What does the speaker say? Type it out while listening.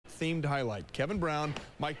themed highlight. Kevin Brown,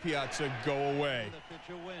 Mike Piazza go away.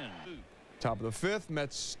 Top of the fifth,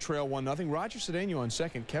 Mets trail 1-0. Roger Cedeno on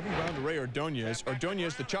second. Kevin Brown to Ray Ordonez.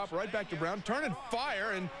 Ordonez the chop right back to Brown. Turn and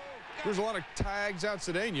fire, and there's a lot of tags out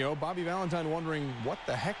Cedeno. Bobby Valentine wondering what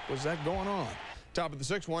the heck was that going on. Top of the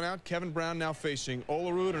sixth, one out. Kevin Brown now facing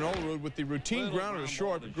Olerud, and Olerud with the routine grounder to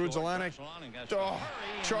short. Grudzielanek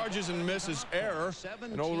charges and misses error,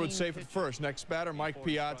 and Olerud safe at first. Next batter, Mike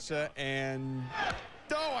Piazza, and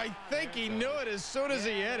I think he knew it as soon as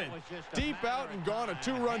he hit it. Deep out and gone. A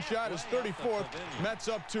two-run shot, his 34th. Mets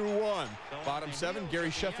up 2-1. Bottom seven,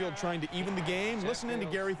 Gary Sheffield trying to even the game. Listen in to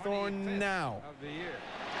Gary Thorne now.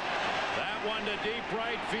 That one to deep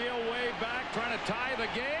right field, way back, trying to tie the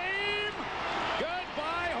game.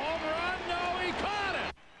 Goodbye, home run. No, he caught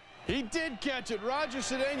it. He did catch it. Roger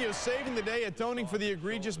Cedeno saving the day, atoning for the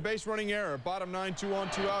egregious base running error. Bottom nine, 2-on,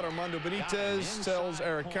 2-out. Armando Benitez tells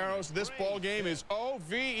Eric Karros this ball game is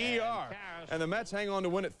over. And the Mets hang on to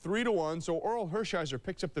win it 3-1. So Orel Hershiser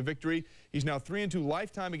picks up the victory. He's now 3-2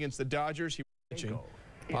 lifetime against the Dodgers. He pitching.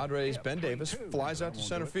 Padres Ben Davis flies out to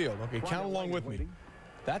center field. Okay, count along with me.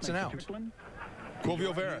 That's an out.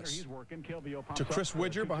 Quilvio Veras to Chris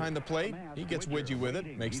Widger behind the plate. He gets Widgie with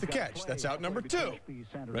it, makes the catch. That's out number 2.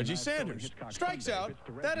 Reggie Sanders strikes out.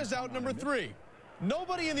 That is out number 3.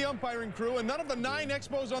 Nobody in the umpiring crew and none of the 9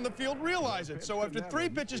 Expos on the field realize it. So after 3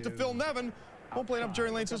 pitches to Phil Nevin, home plate ump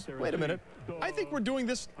Jerry Lane says, wait a minute, I think we're doing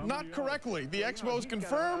this not correctly. The Expos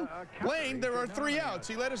confirm. Lane, there are 3 outs.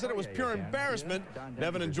 He later said it was pure embarrassment.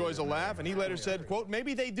 Nevin enjoys a laugh, and he later said, quote,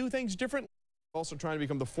 maybe they do things differently. Also trying to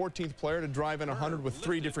become the 14th player to drive in 100 with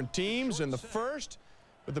 3 different teams. In the first,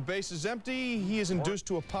 with the bases empty, he is induced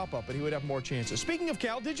to a pop-up, but he would have more chances. Speaking of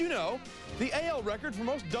Cal, did you know the AL record for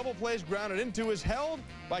most double plays grounded into is held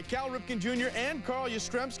by Cal Ripken Jr. and Carl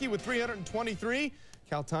Yastrzemski with 323.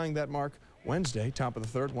 Cal tying that mark Wednesday. Top of the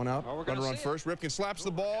third, one out. Runner on first. Ripken slaps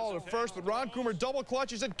the ball to first, but Ron Coomer double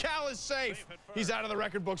clutches, and Cal is safe. He's out of the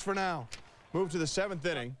record books for now. Move to the 7th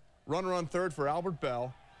inning. Runner on third for Albert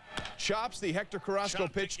Bell. Chops the Hector Carrasco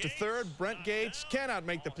pitch to third. Brent Gates cannot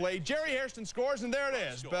make the play. Jerry Hairston scores, and there it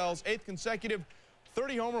is. Bell's 8th consecutive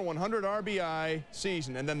 30-homer, 100 RBI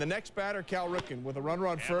season. And then the next batter, Cal Ripken, with a runner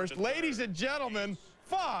on first. Ladies and gentlemen,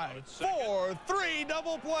 5, 4, 3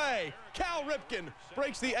 double play. Cal Ripken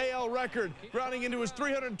breaks the AL record, grounding into his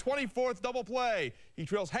 324th double play. He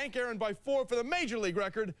trails Hank Aaron by 4 for the Major League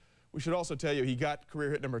record. We should also tell you he got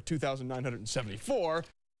career hit number 2,974.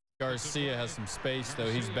 Garcia has some space,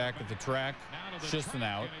 though. He's back at the track. Just an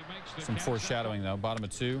out. Some foreshadowing, though. Bottom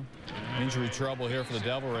of 2. Injury trouble here for the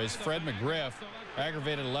Devil Rays. Fred McGriff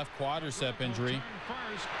aggravated left quadricep injury.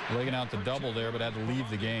 Legging out the double there, but had to leave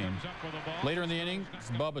the game. Later in the inning,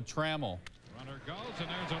 it's Bubba Trammell.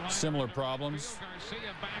 Similar problems.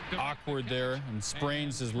 Awkward there and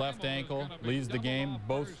sprains his left ankle. Leaves the game.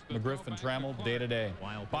 Both McGriff and Trammell day to day.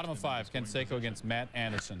 Bottom of 5, Canseco against Matt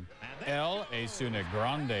Anderson. Es un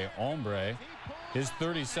grande hombre. His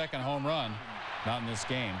 32nd home run. Not in this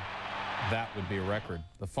game. That would be a record.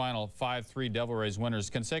 The final 5-3 Devil Rays winners.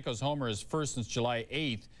 Canseco's homer is first since July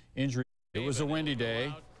 8th. Injury. It was a windy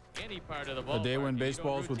day. A day when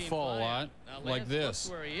baseballs would fall a lot, like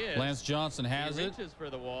this. Lance Johnson has it.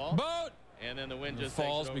 Boat! And then the wind just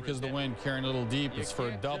falls because the wind carrying a little deep. It's for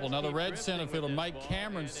a double. Now the red center fielder, Mike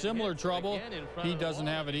Cameron, similar trouble. He doesn't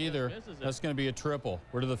have it either. That's going to be a triple.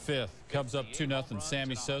 We're to the 5th. Cubs up 2-0.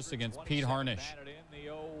 Sammy Sosa against Pete Harnisch.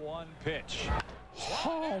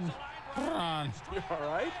 Home run.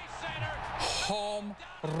 All right. Home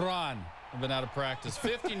run. I've been out of practice.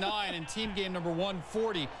 59 in team game number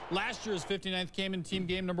 140. Last year's 59th came in team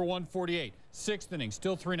game number 148. 6th inning,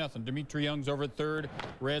 still 3-0. Dimitri Young's over at third.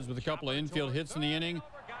 Reds with a couple of infield hits in the inning.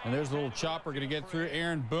 And there's a little chopper going to get through.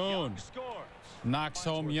 Aaron Boone knocks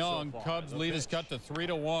home Young. Cubs lead is cut to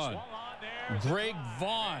 3-1. Greg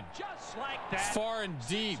Vaughn, far and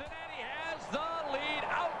deep.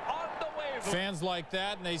 Fans like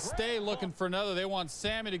that, and they stay looking for another. They want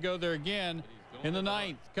Sammy to go there again. In the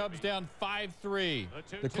 9th, Cubs down 5-3.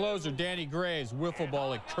 The closer, Danny Graves, wiffle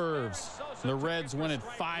ball, it curves. The Reds win it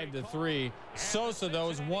 5-3. Sosa, though,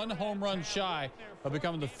 is 1 home run shy of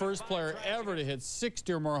becoming the first player ever to hit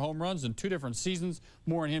 60 or more home runs in 2 different seasons.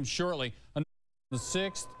 More on him shortly. The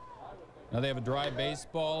 6th, now they have a dry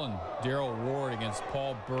baseball, and Darrell Ward against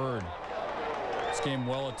Paul Bird. This game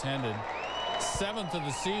well attended. 7th of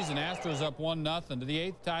the season, Astros up 1-0. To the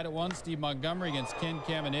 8th, tied at 1, Steve Montgomery against Ken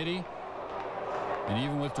Caminiti. And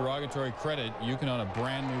even with derogatory credit, you can own a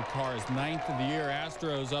brand new car. His 9th of the year,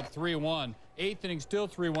 Astros up 3-1. 8th inning, still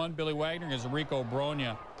 3-1. Billy Wagner against Rico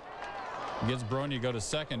Bronya. Gets Bronya to go to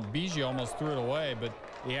second. Biggio almost threw it away, but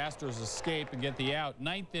The Astros escape and get the out.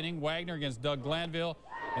 Ninth inning, Wagner against Doug Glanville.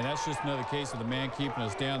 And that's just another case of the man keeping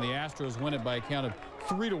us down. The Astros win it by a count of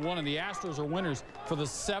 3-1, and the Astros are winners for the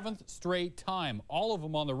 7th straight time. All of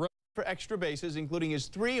them on the road. For extra bases, including his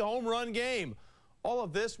 3-home run game. All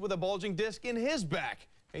of this with a bulging disc in his back.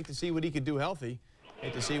 Hate to see what he could do healthy.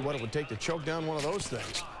 Hate to see what it would take to choke down one of those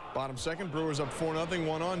things. Bottom second, Brewers up 4-0.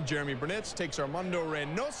 One on. Jeremy Burnitz takes Armando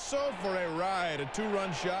Reynoso for a ride. A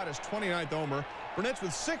 2-run shot, his 29th homer. Burnitz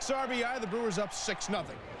with 6 RBI. The Brewers up 6-0.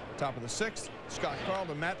 Top of the 6th, Scott Carl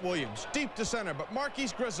to Matt Williams. Deep to center, but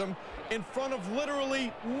Marquise Grissom in front of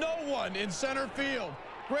literally no one in center field.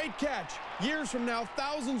 Great catch. Years from now,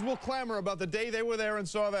 thousands will clamor about the day they were there and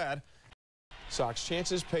saw that. Sox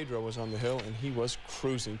chances. Pedro was on the hill, and he was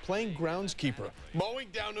cruising, playing groundskeeper. Mowing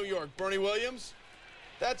down New York. Bernie Williams,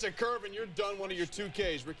 that's a curve, and you're done one of your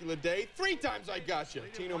 2Ks. Ricky Leday, 3 times I got you.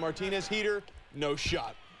 Tino Martinez, heater, no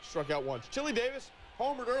shot. Struck out once. Chili Davis,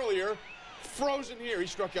 homered earlier. Frozen here. He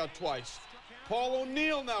struck out twice. Paul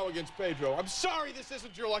O'Neill now against Pedro. I'm sorry this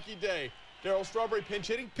isn't your lucky day. Darryl Strawberry pinch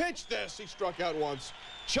hitting. Pitch this. He struck out once.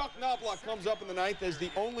 Chuck Knobloch comes up in the 9th as the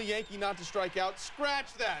only Yankee not to strike out.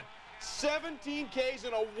 Scratch that. 17 Ks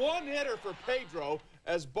and a one-hitter for Pedro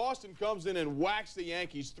as Boston comes in and whacks the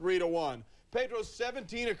Yankees 3-1. Pedro's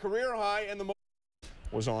 17, a career high, and the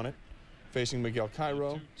was on it. Facing Miguel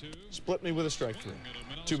Cairo, split me with a strike 3.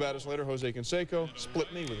 2 batters later, Jose Canseco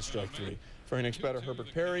split me with a strike 3. Very next batter, Herbert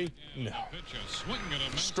Perry, no.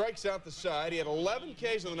 Strikes out the side. He had 11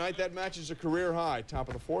 Ks in the night. That matches a career high. Top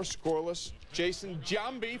of the 4th, scoreless. Jason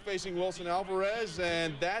Giambi facing Wilson Alvarez,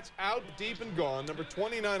 and that's out, deep, and gone. Number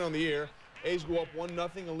 29 on the year. A's go up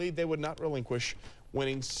 1-0, a lead they would not relinquish,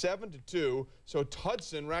 winning 7-2. So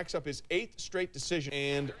Hudson racks up his 8th straight decision.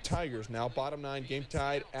 And Tigers now bottom 9, game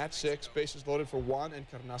tied at 6. Bases loaded for Juan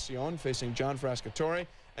Encarnacion facing John Frascatore.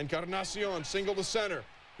 Encarnacion single to center.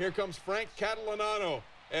 Here comes Frank Catalanano,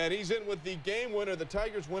 and he's in with the game winner. The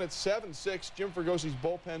Tigers win at 7-6. Jim Fergosi's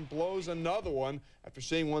bullpen blows another one after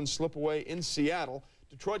seeing one slip away in Seattle.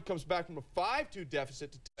 Detroit comes back from a 5-2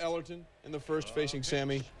 deficit to Ellerton in the first facing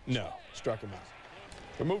Sammy. No, struck him out.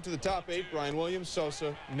 We move to the top 8. Brian Williams,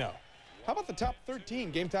 Sosa, no. How about the top 13?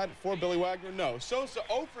 Game tied at 4. Billy Wagner, no. Sosa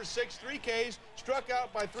 0 for 6, 3 Ks, struck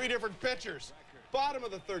out by 3 different pitchers. Bottom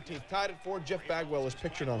of the 13th, tied at 4. Jeff Bagwell is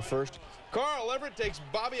pictured on first. Carl Everett takes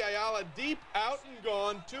Bobby Ayala deep, out and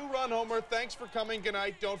gone. 2-run homer. Thanks for coming. Good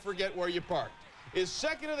night. Don't forget where you parked. His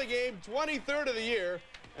 2nd of the game, 23rd of the year,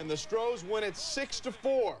 and the Stros win at 6-4.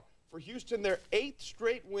 For Houston, their 8th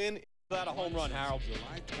straight win. Without a home run, Harold.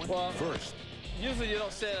 Well, usually you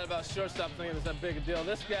don't say that about shortstop thinking it's that big a deal.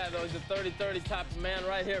 This guy, though, he's a 30-30 type of man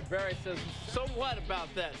right here. Barry says, so what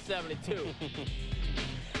about that 72?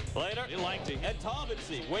 Later, Ed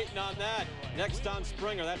Talbotzy waiting on that. Next on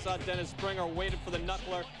Springer. That's on Dennis Springer. Waited for the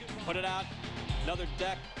knuckler. Put it out. Another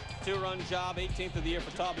deck. 2-run job. 18th of the year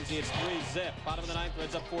for Talbotzy. It's 3-zip. Bottom of the 9th,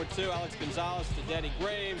 Reds up 4-2. Alex Gonzalez to Danny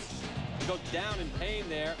Graves. Go down in pain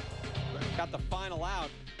there. Got the final out.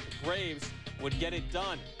 Graves would get it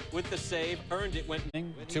done with the save. Earned it. Went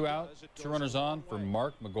 2 out, 2 runners on for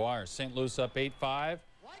Mark McGwire. St. Louis up 8-5.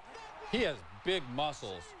 He has big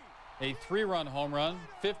muscles. A 3-run home run,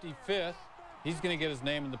 55th. He's going to get his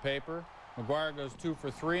name in the paper. McGwire goes 2 for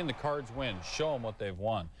 3, and the Cards win. Show them what they've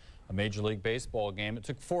won. A Major League Baseball game. It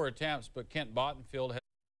took 4 attempts, but Kent Bottenfield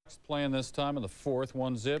playing this time in the 4th,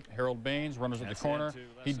 1-zip. Harold Baines, runners at the corner.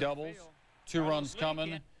 He doubles. 2 runs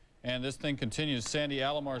coming, and this thing continues. Sandy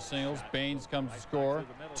Alomar singles. Baines comes to score.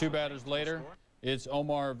 2 batters later, it's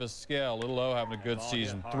Omar Vizquel. Little O having a good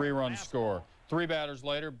season. 3-run score. 3 batters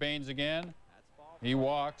later, Baines again. He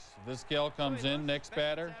walks. Vizquel comes in. Next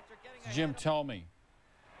batter, Jim Thome.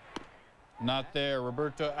 Not there.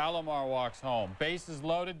 Roberto Alomar walks home. Bases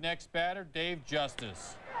loaded. Next batter, Dave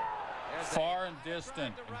Justice. Far and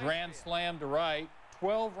distant. A grand slam to right.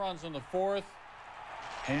 12 runs in the 4th.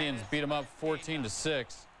 Indians beat them up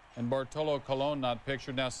 14-6. And Bartolo Colon not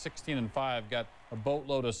pictured. Now 16-5. Got a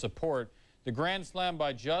boatload of support. The grand slam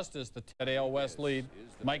by Justice, the AL West lead.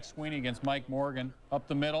 Mike Sweeney against Mike Morgan. Up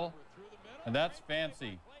the middle. And that's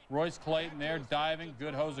fancy. Royce Clayton there diving.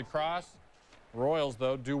 Good hose across. Royals,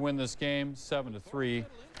 though, do win this game 7-3.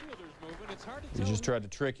 He just tried to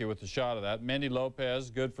trick you with the shot of that. Mendy Lopez,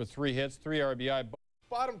 good for 3 hits, 3 RBI.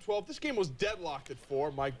 Bottom 12. This game was deadlocked at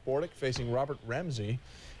 4. Mike Bordick facing Robert Ramsey.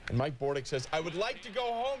 And Mike Bordick says, I would like to go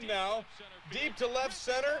home now. Deep to left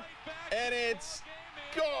center. And it's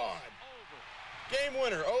gone. Game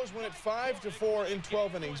winner. O's win it 5-4 in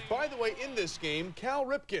 12 innings. By the way, in this game, Cal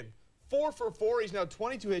Ripken, 4 for 4. He's now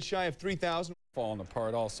 22 hits shy of 3,000. Falling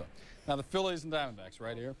apart also. Now the Phillies and Diamondbacks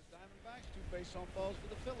right here.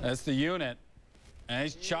 That's the unit. And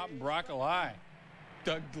he's chopping broccoli.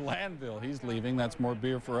 Doug Glanville, he's leaving. That's more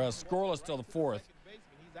beer for us. Scoreless till the 4th.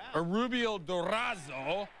 Rubio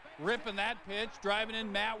Durazo ripping that pitch, driving in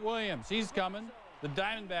Matt Williams. He's coming. The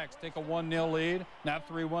Diamondbacks take a 1-0 lead. Now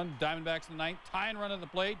 3-1. Diamondbacks in the 9th. Tying run at the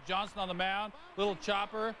plate. Johnson on the mound. Little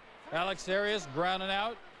chopper. Alex Arias grounding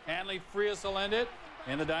out. Hanley Frias will end it.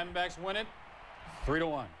 And the Diamondbacks win it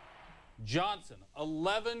 3-1. Johnson,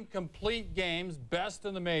 11 complete games, best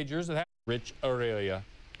in the majors. Rich Aurelia.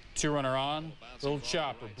 2-runner on. Little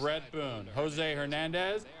chopper. Brett Boone. Jose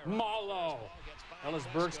Hernandez. Malo. Ellis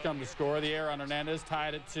Burks come to score. The error on Hernandez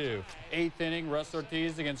tied at 2. 8th inning, Russ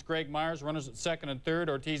Ortiz against Greg Myers. Runners at 2nd and 3rd.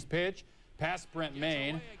 Ortiz pitch. Past Brent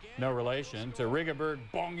Maine. No relation. To Rigaberg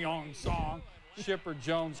Bong Yong Song. Shipper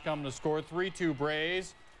Jones come to score. 3-2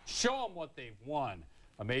 Braves. Show them what they've won.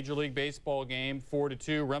 A Major League Baseball game,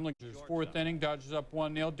 4-2. Remlingers 4th inning. Dodgers up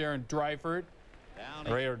 1-0. Darren Dreifert.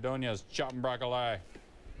 Ray Ordonez chopping broccoli.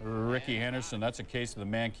 Ricky Henderson, that's a case of the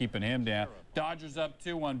man keeping him down. Dodgers up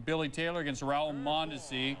 2-1. Billy Taylor against Raul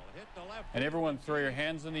Mondesi. And everyone throw your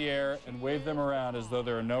hands in the air and wave them around as though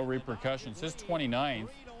there are no repercussions. His 29th,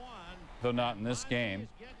 though not in this game.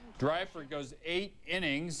 Dreifert goes 8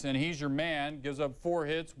 innings, and he's your man. Gives up 4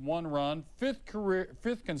 hits, 1 run.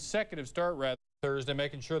 5th consecutive start rather. Thursday,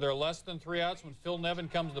 making sure there are less than 3 outs when Phil Nevin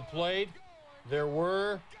comes to the plate. There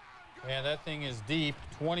were. And that thing is deep.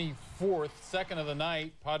 24th, 2nd of the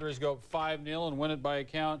night. Padres go up 5-0 and win it by a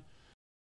count